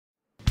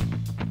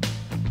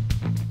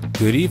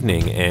Good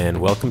evening and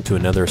welcome to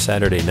another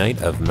Saturday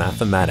night of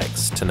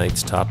mathematics.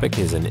 Tonight's topic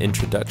is an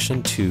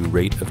introduction to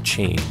rate of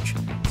change.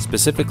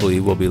 Specifically,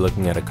 we'll be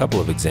looking at a couple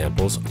of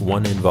examples,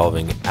 one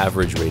involving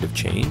average rate of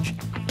change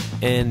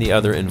and the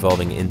other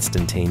involving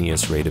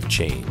instantaneous rate of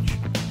change.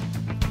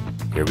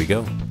 Here we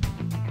go.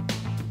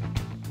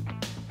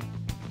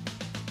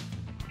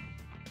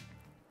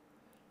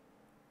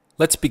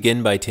 Let's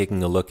begin by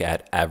taking a look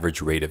at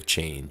average rate of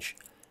change.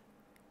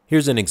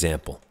 Here's an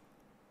example.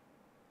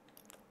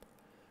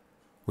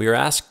 We are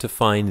asked to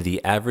find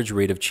the average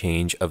rate of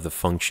change of the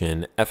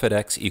function f at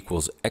x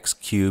equals x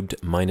cubed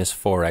minus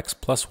 4x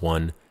plus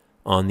 1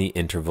 on the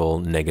interval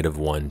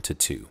 -1 to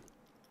 2.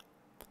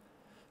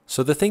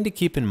 So the thing to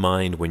keep in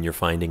mind when you're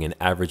finding an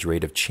average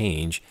rate of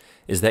change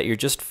is that you're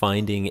just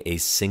finding a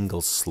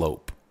single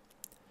slope.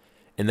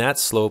 And that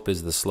slope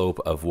is the slope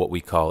of what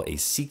we call a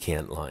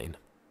secant line.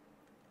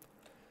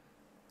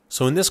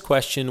 So in this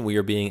question, we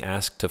are being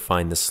asked to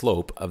find the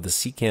slope of the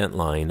secant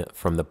line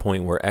from the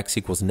point where x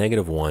equals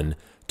 -1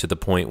 to the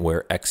point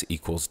where x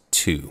equals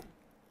 2.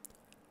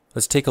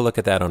 Let's take a look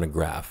at that on a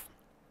graph.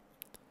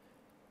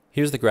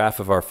 Here's the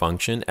graph of our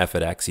function, f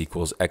at x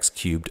equals x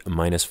cubed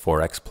minus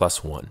 4x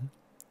plus 1.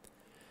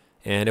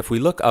 And if we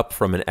look up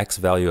from an x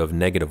value of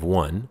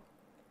 -1,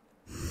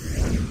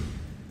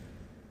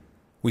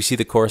 we see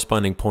the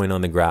corresponding point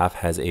on the graph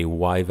has a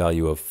y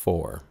value of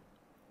 4.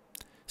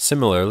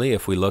 Similarly,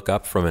 if we look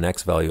up from an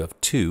x value of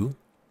 2,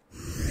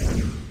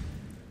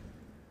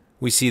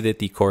 we see that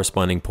the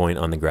corresponding point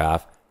on the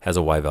graph has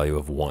a y value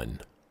of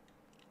 1.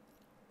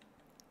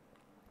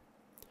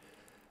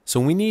 So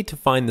we need to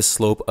find the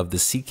slope of the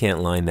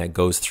secant line that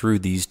goes through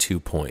these 2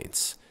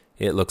 points.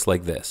 It looks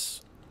like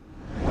this.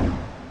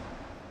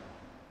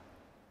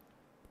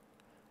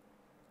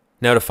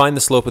 Now to find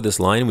the slope of this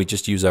line, we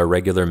just use our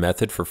regular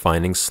method for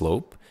finding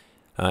slope.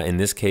 In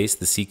this case,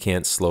 the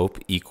secant slope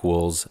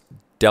equals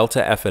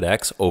delta f at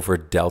x over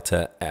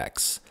delta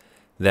x.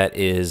 That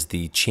is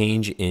the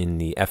change in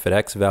the f at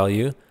x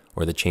value,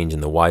 or the change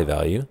in the y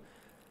value,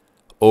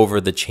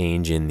 over the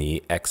change in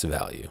the x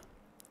value.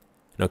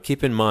 Now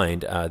keep in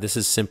mind, this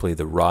is simply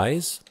the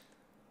rise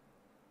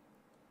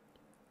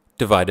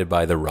divided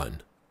by the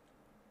run.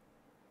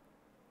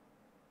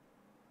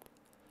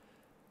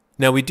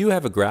 Now we do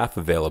have a graph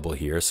available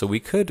here, so we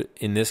could,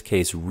 in this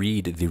case,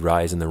 read the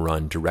rise and the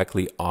run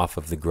directly off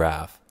of the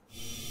graph.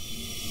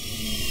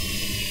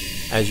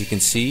 As you can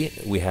see,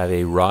 we have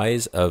a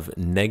rise of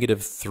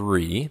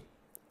 -3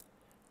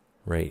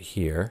 right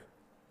here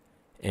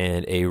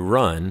and a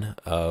run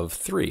of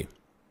 3.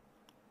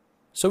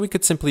 So we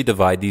could simply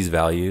divide these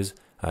values,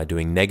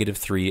 doing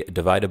 -3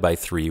 divided by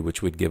 3,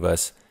 which would give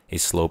us a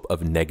slope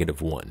of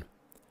 -1.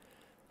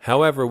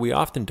 However, we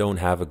often don't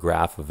have a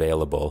graph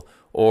available,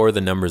 or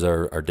the numbers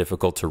are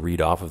difficult to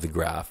read off of the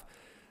graph.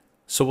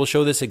 So we'll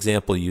show this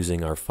example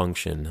using our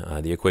function,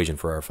 the equation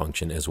for our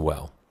function as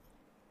well.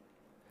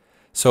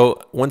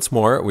 So once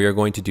more, we are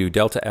going to do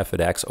delta f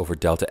at x over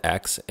delta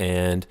x,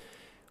 and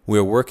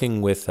we're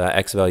working with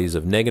x values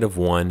of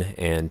 -1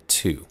 and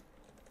 2.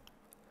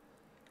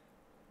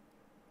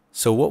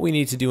 So what we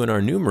need to do in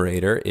our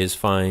numerator is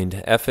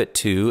find f at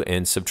 2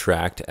 and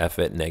subtract f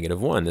at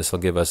 -1. This will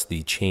give us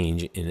the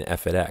change in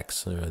f at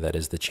x, that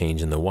is the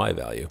change in the y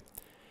value.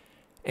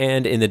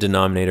 And in the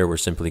denominator, we're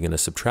simply going to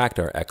subtract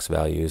our x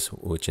values,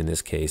 which in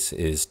this case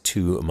is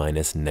 2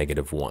 minus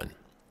 -1.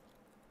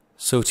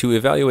 So to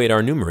evaluate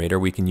our numerator,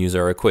 we can use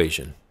our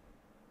equation.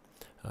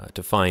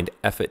 To find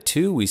f at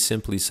 2, we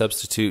simply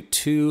substitute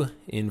 2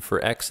 in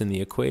for x in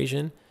the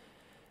equation,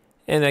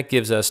 and that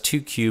gives us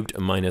 2 cubed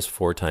minus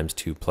 4 times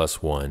 2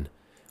 plus 1,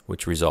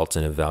 which results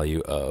in a value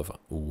of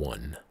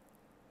 1.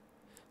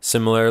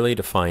 Similarly,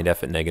 to find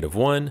f at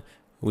 -1,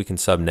 we can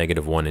sub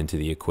 -1 into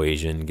the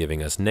equation,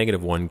 giving us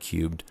 -1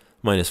 cubed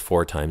minus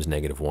 4 times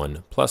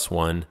 -1 plus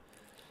 1,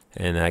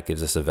 and that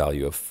gives us a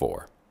value of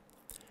 4.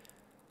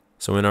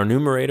 So in our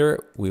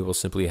numerator, we will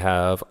simply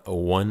have a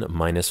 1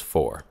 minus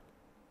 4.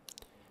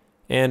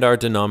 And our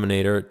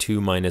denominator, 2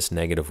 minus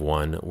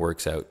 -1,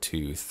 works out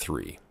to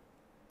 3.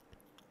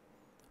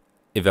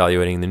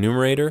 Evaluating the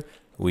numerator,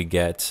 we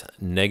get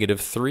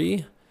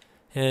 -3,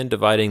 and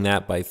dividing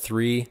that by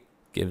 3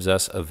 gives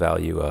us a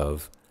value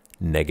of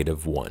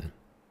 -1.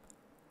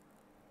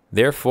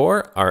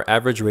 Therefore, our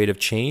average rate of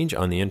change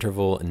on the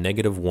interval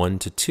 -1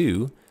 to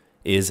 2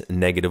 is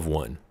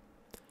 -1.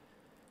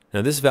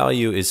 Now this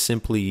value is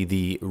simply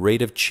the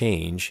rate of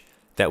change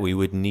that we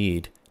would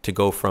need to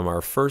go from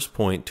our first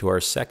point to our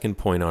second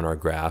point on our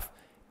graph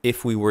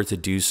if we were to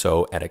do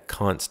so at a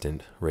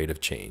constant rate of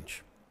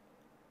change.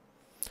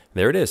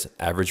 There it is,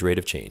 average rate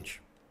of change.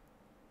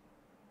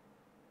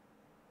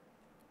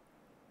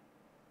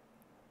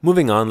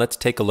 Moving on, let's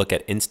take a look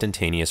at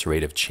instantaneous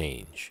rate of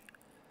change.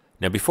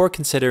 Now before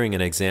considering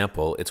an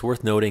example, it's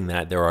worth noting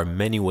that there are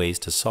many ways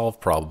to solve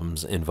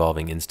problems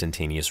involving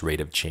instantaneous rate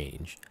of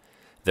change.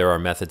 There are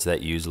methods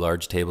that use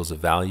large tables of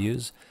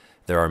values.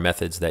 There are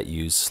methods that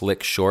use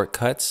slick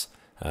shortcuts,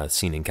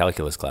 seen in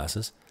calculus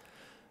classes.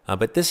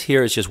 But this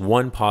here is just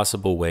one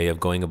possible way of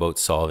going about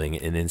solving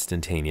an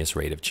instantaneous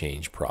rate of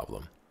change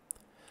problem.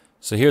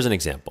 So here's an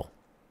example.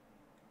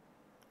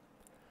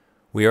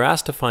 We are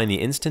asked to find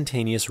the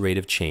instantaneous rate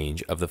of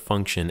change of the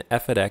function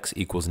f at x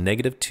equals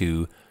negative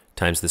 2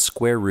 times the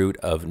square root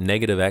of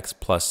negative x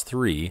plus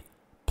 3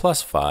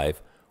 plus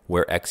 5,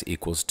 where x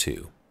equals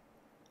 2.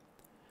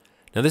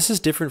 Now this is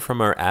different from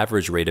our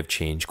average rate of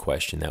change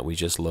question that we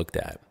just looked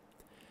at.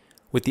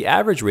 With the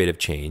average rate of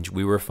change,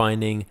 we were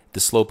finding the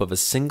slope of a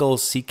single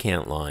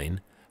secant line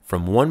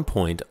from one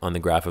point on the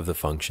graph of the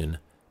function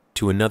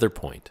to another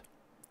point.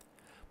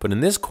 But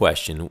in this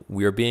question,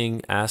 we are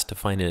being asked to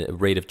find a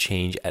rate of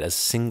change at a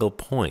single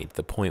point,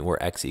 the point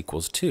where x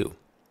equals 2.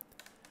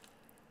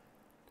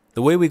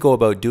 The way we go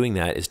about doing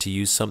that is to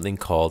use something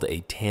called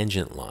a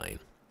tangent line.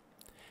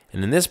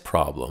 And in this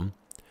problem,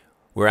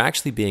 we're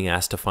actually being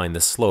asked to find the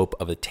slope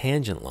of a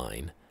tangent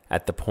line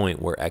at the point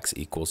where x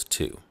equals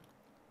 2.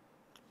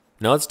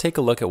 Now let's take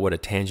a look at what a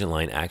tangent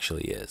line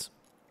actually is.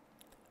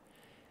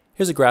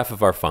 Here's a graph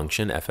of our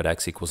function, f at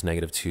x equals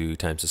negative 2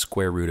 times the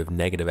square root of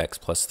negative x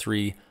plus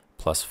 3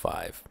 plus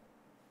 5.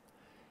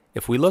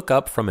 If we look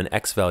up from an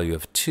x value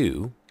of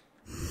 2,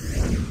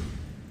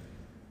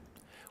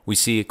 we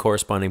see a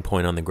corresponding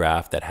point on the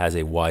graph that has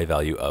a y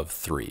value of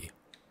 3.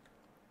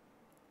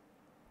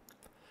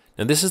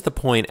 Now this is the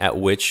point at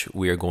which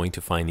we are going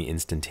to find the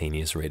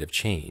instantaneous rate of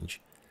change.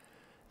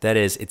 That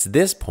is, it's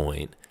this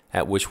point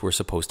at which we're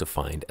supposed to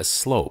find a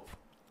slope.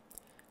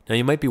 Now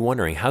you might be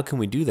wondering, how can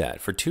we do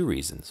that? For two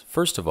reasons.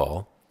 First of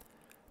all,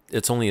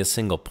 it's only a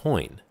single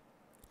point.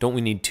 Don't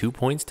we need 2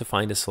 points to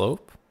find a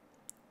slope?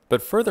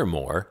 But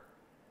furthermore,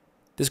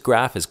 this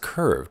graph is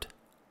curved.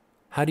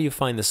 How do you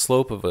find the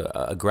slope of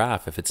a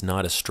graph if it's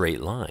not a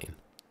straight line?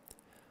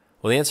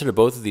 Well, the answer to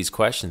both of these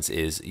questions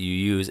is you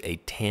use a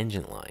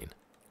tangent line.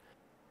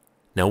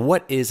 Now,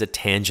 what is a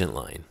tangent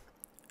line?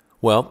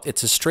 Well,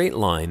 it's a straight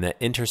line that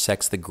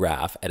intersects the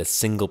graph at a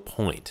single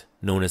point,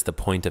 known as the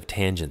point of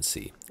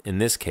tangency. In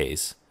this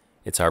case,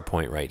 it's our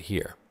point right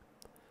here.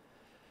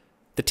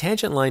 The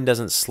tangent line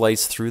doesn't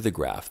slice through the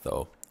graph,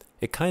 though.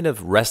 It kind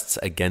of rests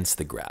against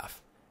the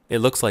graph. It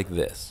looks like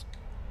this.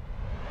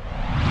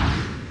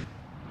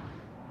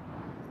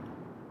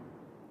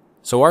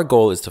 So our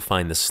goal is to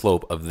find the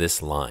slope of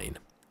this line.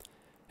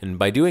 And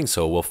by doing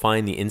so, we'll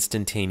find the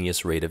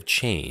instantaneous rate of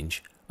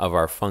change of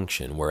our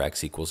function where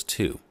x equals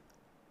 2.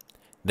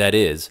 That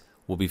is,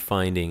 we'll be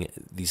finding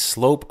the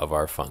slope of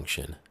our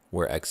function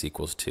where x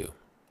equals 2.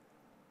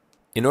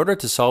 In order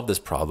to solve this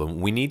problem,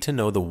 we need to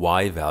know the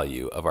y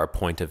value of our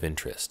point of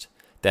interest.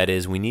 That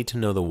is, we need to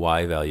know the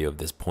y value of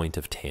this point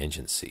of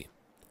tangency.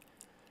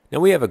 Now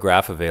we have a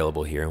graph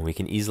available here, and we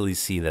can easily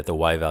see that the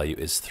y value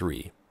is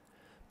 3.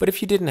 But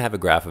if you didn't have a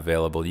graph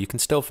available, you can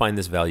still find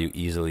this value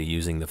easily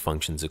using the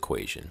function's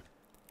equation.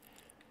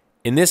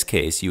 In this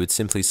case, you would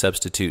simply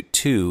substitute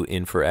 2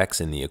 in for x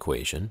in the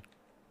equation,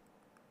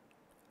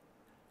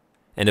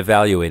 and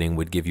evaluating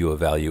would give you a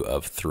value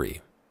of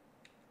 3.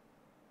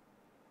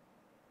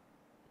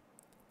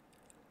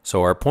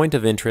 So our point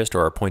of interest,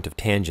 or our point of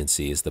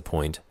tangency, is the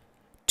point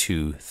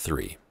 2,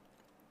 3.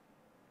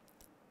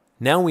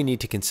 Now we need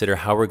to consider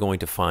how we're going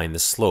to find the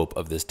slope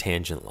of this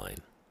tangent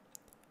line.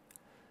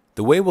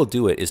 The way we'll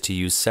do it is to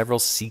use several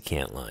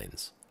secant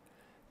lines.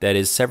 That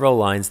is, several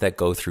lines that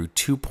go through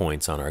 2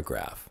 points on our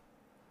graph.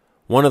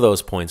 One of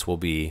those points will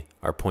be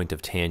our point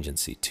of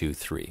tangency, 2,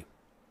 3.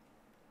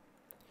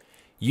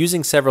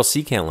 Using several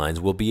secant lines,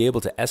 we'll be able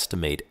to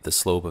estimate the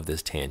slope of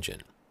this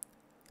tangent.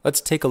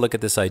 Let's take a look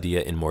at this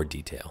idea in more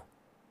detail.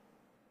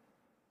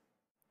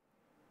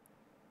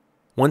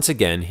 Once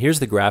again, here's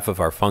the graph of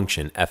our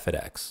function f at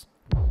x.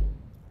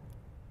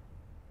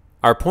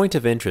 Our point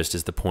of interest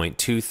is the point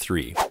 2,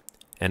 3,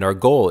 and our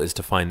goal is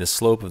to find the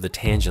slope of the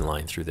tangent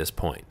line through this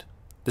point.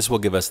 This will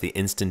give us the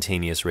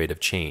instantaneous rate of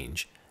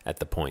change at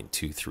the point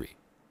 2, 3.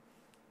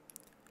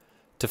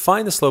 To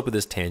find the slope of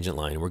this tangent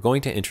line, we're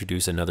going to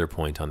introduce another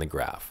point on the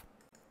graph,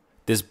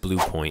 this blue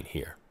point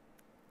here.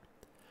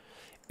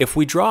 If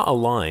we draw a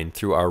line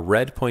through our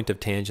red point of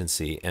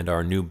tangency and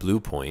our new blue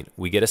point,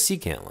 we get a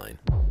secant line.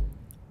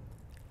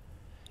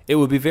 It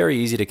would be very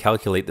easy to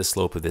calculate the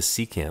slope of this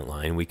secant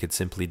line. We could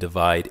simply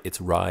divide its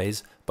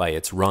rise by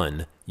its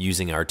run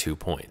using our 2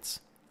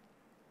 points.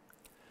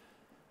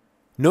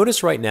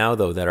 Notice right now,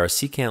 though, that our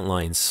secant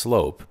line's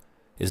slope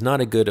is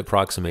not a good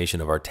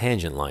approximation of our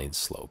tangent line's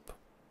slope.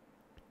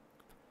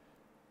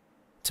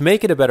 To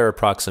make it a better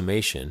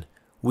approximation,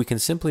 we can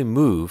simply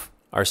move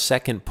our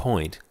second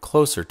point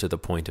closer to the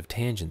point of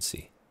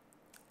tangency.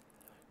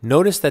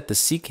 Notice that the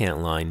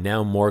secant line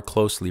now more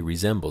closely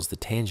resembles the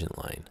tangent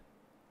line.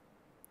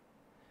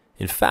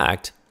 In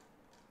fact,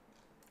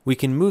 we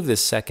can move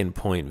this second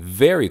point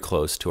very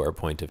close to our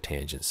point of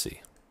tangency.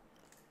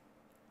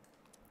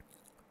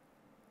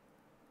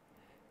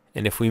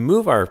 And if we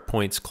move our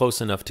points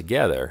close enough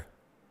together,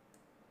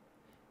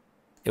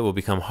 it will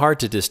become hard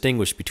to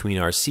distinguish between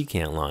our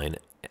secant line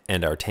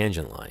and our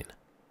tangent line.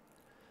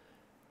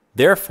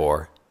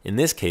 Therefore, in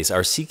this case,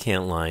 our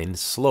secant line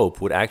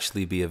slope would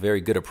actually be a very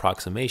good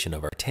approximation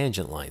of our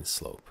tangent line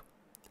slope.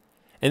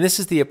 And this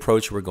is the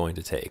approach we're going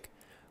to take.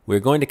 We're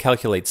going to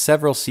calculate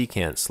several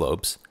secant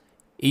slopes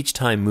each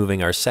time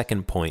moving our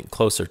second point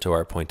closer to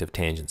our point of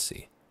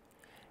tangency.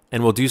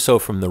 And we'll do so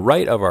from the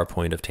right of our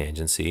point of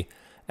tangency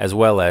as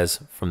well as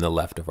from the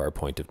left of our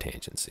point of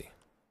tangency.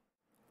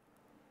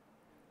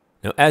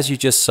 Now, as you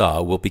just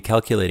saw, we'll be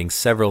calculating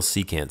several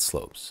secant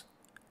slopes.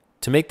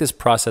 To make this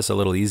process a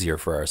little easier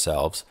for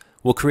ourselves,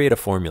 we'll create a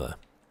formula.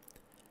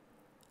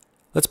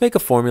 Let's make a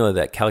formula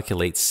that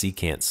calculates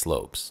secant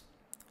slopes.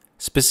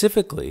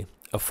 Specifically,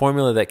 a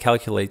formula that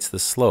calculates the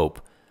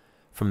slope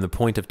from the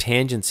point of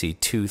tangency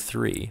 2,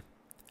 3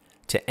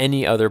 to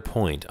any other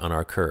point on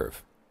our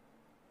curve.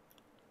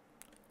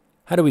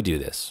 How do we do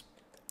this?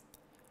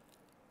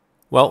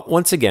 Well,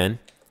 once again,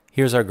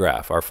 here's our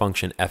graph, our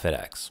function f at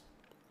x.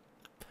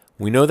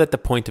 We know that the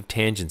point of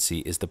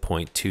tangency is the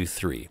point 2,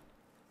 3.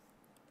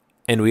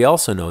 And we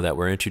also know that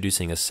we're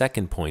introducing a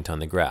second point on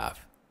the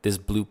graph, this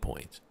blue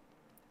point.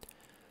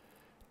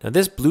 Now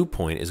this blue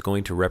point is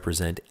going to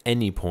represent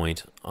any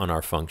point on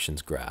our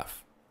function's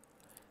graph.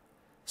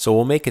 So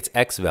we'll make its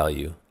x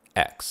value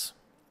x.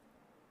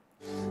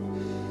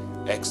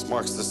 X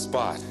marks the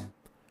spot.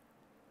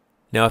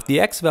 Now if the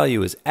x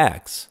value is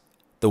x,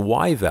 the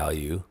y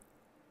value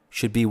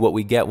should be what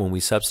we get when we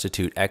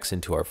substitute x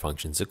into our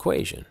function's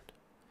equation.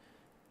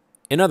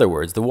 In other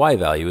words, the y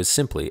value is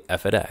simply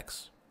f at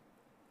x.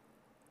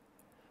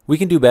 We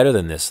can do better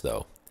than this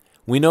though.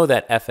 We know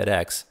that f at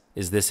x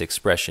is this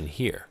expression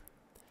here.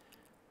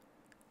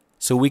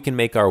 So we can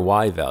make our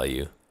y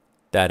value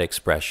that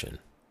expression,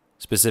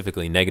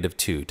 specifically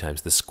 -2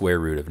 times the square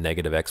root of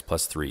 -x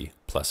plus 3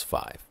 plus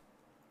 5.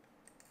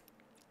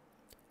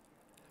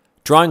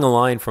 Drawing a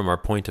line from our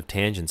point of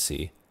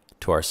tangency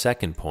to our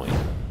second point,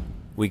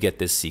 we get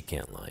this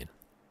secant line.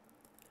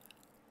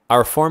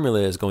 Our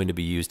formula is going to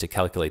be used to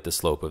calculate the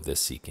slope of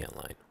this secant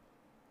line.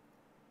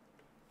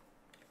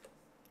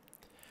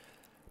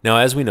 Now,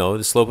 as we know,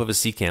 the slope of a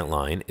secant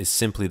line is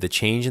simply the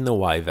change in the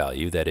y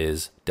value, that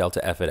is,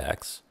 delta f at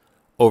x,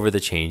 over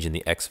the change in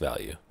the x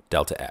value,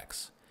 delta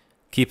x.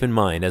 Keep in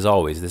mind, as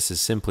always, this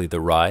is simply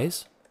the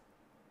rise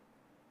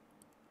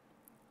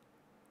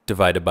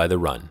divided by the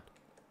run.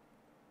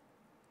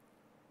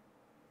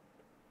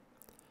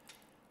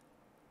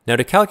 Now,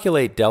 to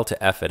calculate delta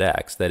f at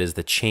x, that is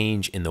the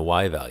change in the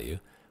y value,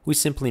 we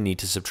simply need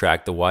to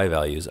subtract the y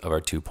values of our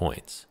 2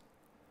 points.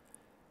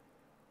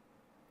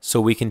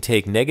 So we can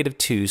take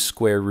 -2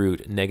 square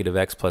root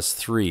 -x plus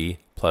 3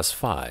 plus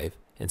 5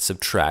 and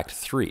subtract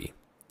 3.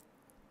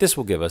 This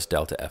will give us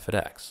delta f at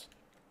x.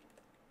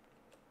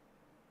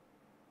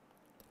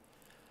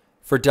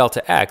 For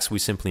delta x, we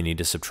simply need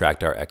to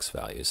subtract our x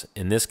values.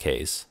 In this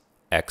case,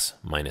 x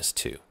minus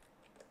 2.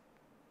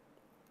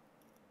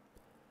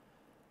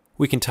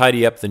 We can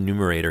tidy up the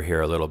numerator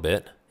here a little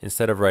bit.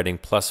 Instead of writing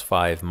plus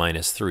 5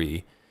 minus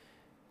 3,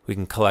 we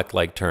can collect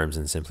like terms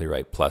and simply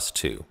write plus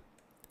 2.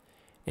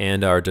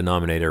 And our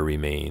denominator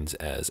remains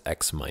as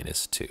x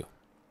minus 2.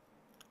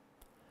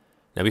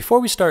 Now before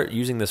we start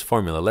using this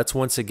formula, let's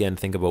once again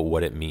think about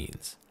what it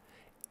means.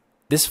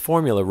 This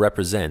formula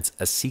represents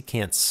a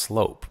secant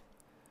slope.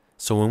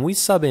 So when we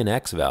sub in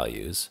x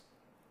values,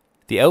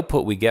 the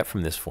output we get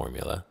from this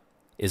formula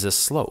is a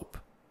slope.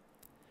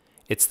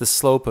 It's the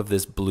slope of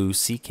this blue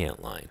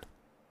secant line.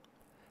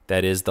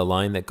 That is the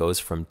line that goes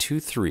from 2,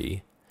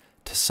 3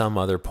 to some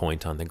other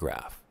point on the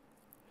graph.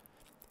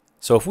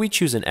 So if we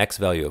choose an x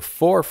value of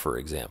 4, for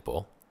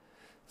example,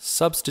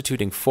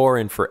 substituting 4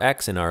 in for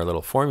x in our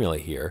little formula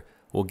here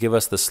will give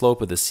us the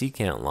slope of the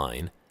secant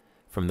line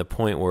from the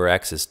point where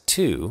x is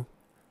 2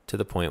 to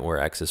the point where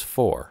x is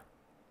 4.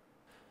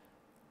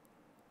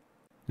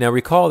 Now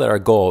recall that our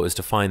goal is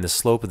to find the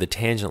slope of the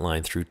tangent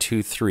line through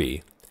 2,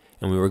 3,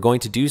 and we were going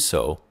to do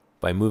so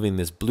by moving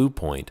this blue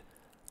point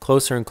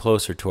closer and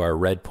closer to our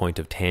red point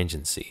of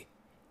tangency,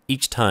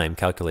 each time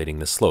calculating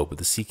the slope of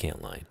the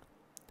secant line.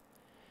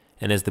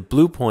 And as the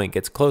blue point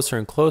gets closer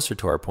and closer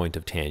to our point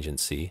of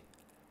tangency,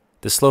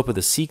 the slope of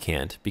the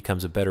secant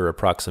becomes a better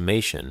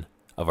approximation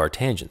of our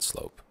tangent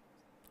slope.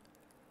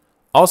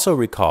 Also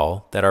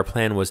recall that our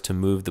plan was to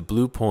move the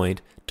blue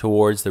point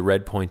towards the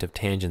red point of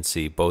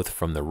tangency both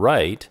from the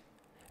right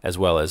as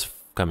well as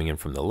coming in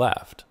from the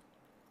left.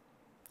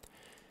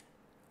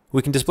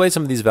 We can display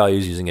some of these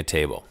values using a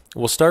table.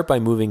 We'll start by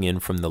moving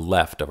in from the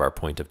left of our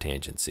point of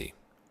tangency.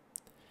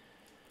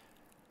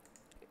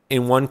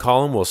 In one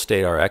column, we'll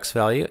state our x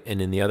value,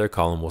 and in the other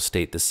column, we'll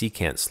state the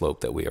secant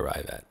slope that we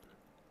arrive at.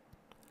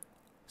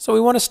 So we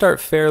want to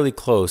start fairly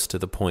close to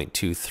the point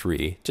 2,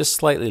 3, just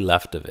slightly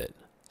left of it.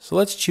 So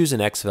let's choose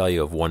an x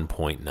value of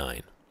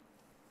 1.9.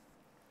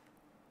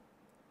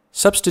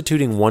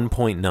 Substituting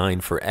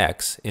 1.9 for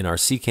x in our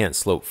secant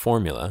slope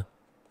formula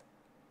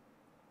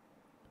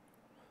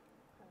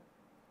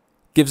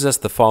gives us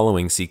the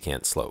following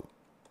secant slope.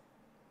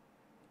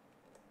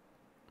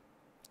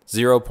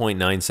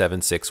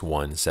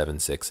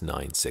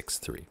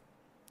 0.976176963.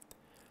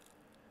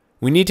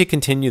 We need to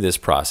continue this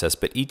process,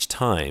 but each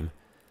time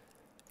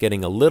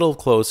getting a little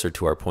closer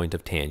to our point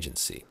of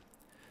tangency.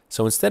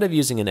 So instead of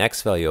using an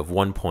x value of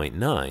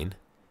 1.9,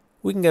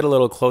 we can get a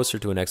little closer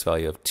to an x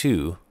value of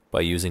 2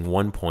 by using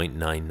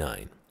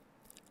 1.99.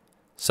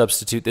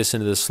 Substitute this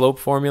into the slope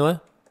formula,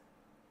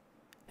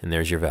 and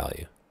there's your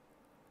value.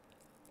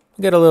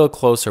 We'll get a little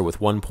closer with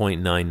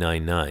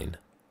 1.999.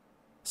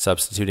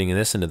 Substituting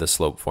this into the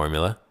slope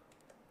formula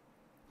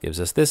gives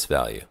us this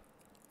value.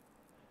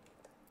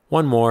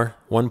 One more,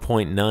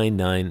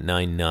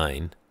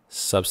 1.9999,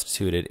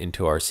 substituted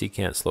into our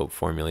secant slope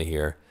formula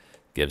here,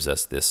 gives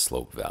us this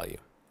slope value.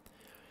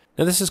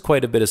 Now this is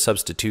quite a bit of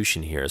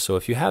substitution here, so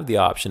if you have the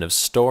option of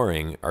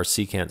storing our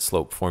secant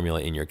slope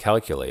formula in your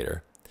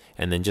calculator,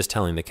 and then just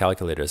telling the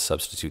calculator to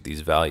substitute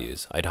these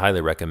values, I'd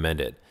highly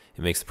recommend it.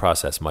 It makes the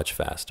process much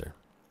faster.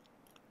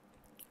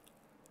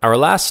 Our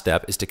last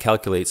step is to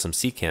calculate some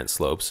secant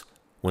slopes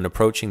when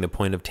approaching the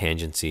point of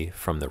tangency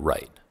from the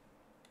right.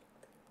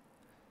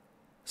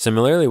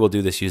 Similarly, we'll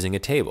do this using a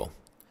table.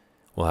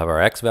 We'll have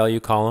our x value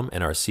column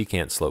and our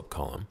secant slope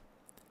column.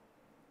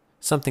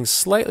 Something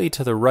slightly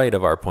to the right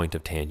of our point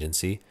of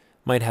tangency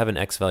might have an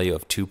x value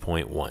of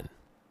 2.1.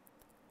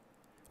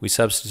 We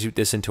substitute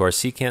this into our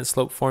secant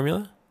slope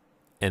formula,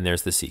 and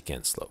there's the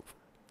secant slope.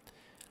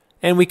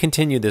 And we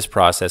continue this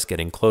process,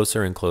 getting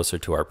closer and closer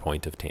to our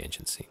point of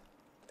tangency.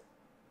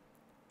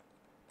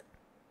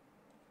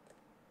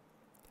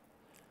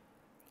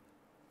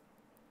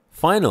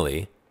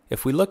 Finally,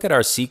 if we look at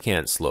our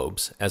secant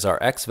slopes, as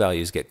our x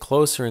values get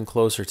closer and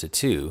closer to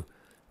 2,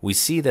 we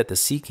see that the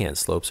secant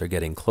slopes are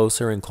getting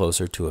closer and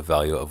closer to a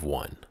value of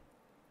 1.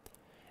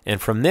 And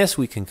from this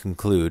we can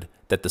conclude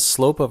that the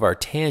slope of our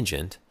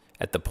tangent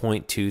at the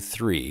point 2,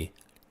 3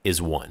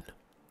 is 1.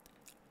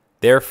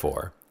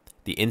 Therefore,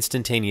 the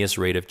instantaneous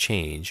rate of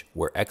change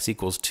where x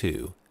equals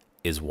 2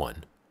 is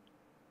 1.